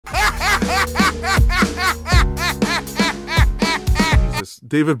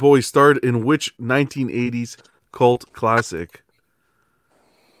David Bowie starred in which 1980s cult classic?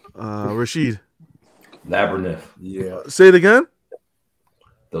 Rashid. Labrynth. Yeah. Say it again.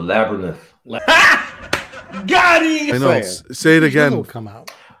 The Labrynth. Got him. I know. Say it again. It'll come out.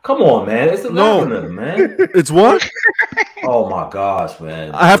 Come on, man. It's the Labrynth, man. It's what? Oh my gosh,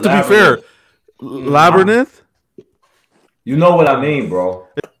 man. I have to be fair. Labyrinth? You know what I mean, bro.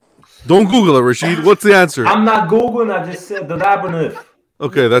 Don't Google it, Rashid. What's the answer? I'm not Googling. I just said the Labrynth.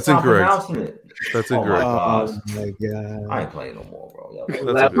 Okay, that's incorrect. Pronouncing it. That's incorrect. Oh my god. I ain't playing no more, bro.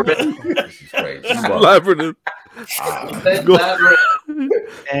 Labyrinth. This is crazy. Labyrinth.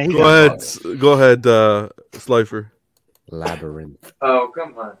 Go ahead, Slifer. Labyrinth. Oh,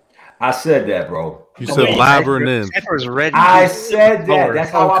 come on. I said that, bro. You said Labyrinth. I said that. That's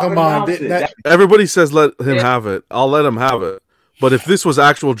how I pronounce it. Everybody says let him have it. I'll let him have it. But if this was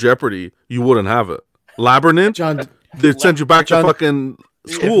actual Jeopardy, you wouldn't have it. Labyrinth? John, they'd send you back to fucking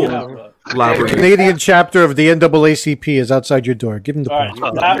school. Labyrinth. Canadian chapter of the NAACP is outside your door. Give him the point.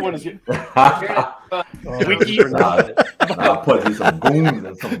 Right, that one is. Put some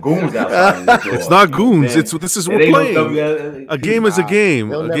goons outside the door. It's not goons. This is we're playing. A game is a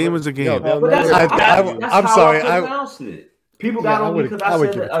game. A game is a game. I'm sorry. People got on me because I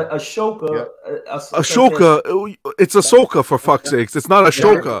said Ashoka. Ashoka. It's Ahsoka, for fuck's sakes. It's not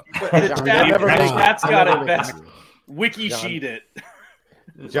Ashoka. That's got it best. Wiki sheet it.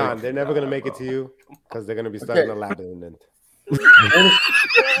 John, they're never gonna make it to you because they're gonna be stuck in the labyrinth.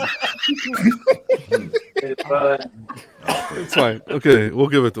 It's fine. Okay, we'll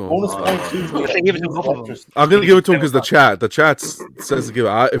give it to him. I'm gonna give it to him because the chat says to give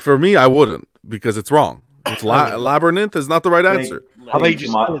it. For me, I wouldn't because it's wrong. It's Labyrinth is not the right answer.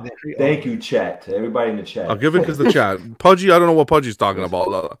 Thank you, chat. To everybody in the chat. I'll give it because the chat. Pudgy, I don't know what Pudgy's talking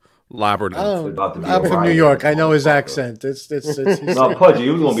about. Labyrinth. I'm from New York. I know his accent. It's no, Pudgy,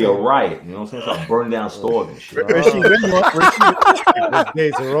 it was gonna be a riot. You know what I'm saying? It's like burn down stores and shit. Those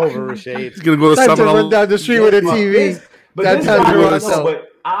days are over, Rashid. He's gonna go to run down the street with a TV. But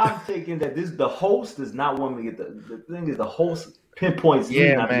I'm thinking that the host does not want me to get the thing is the host pinpoints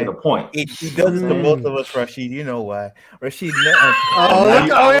you not to get a point. He does to both of us, Rashid. You know why? Rashid.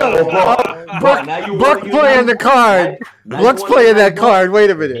 Buck playing the card. Buck's playing that card. Wait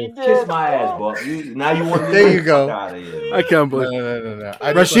a minute. Kiss my ass, Buck. Now you want there you go. I can't believe. No.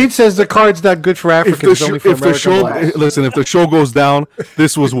 Rashid says the card's not good for Africans. If the show goes down,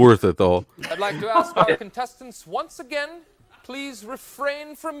 this was worth it though. I'd like to ask our contestants once again, please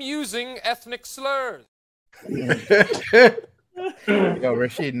refrain from using ethnic slurs. Yo,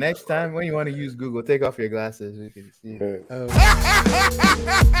 Rashid, next time when you want to use Google, take off your glasses. We can see.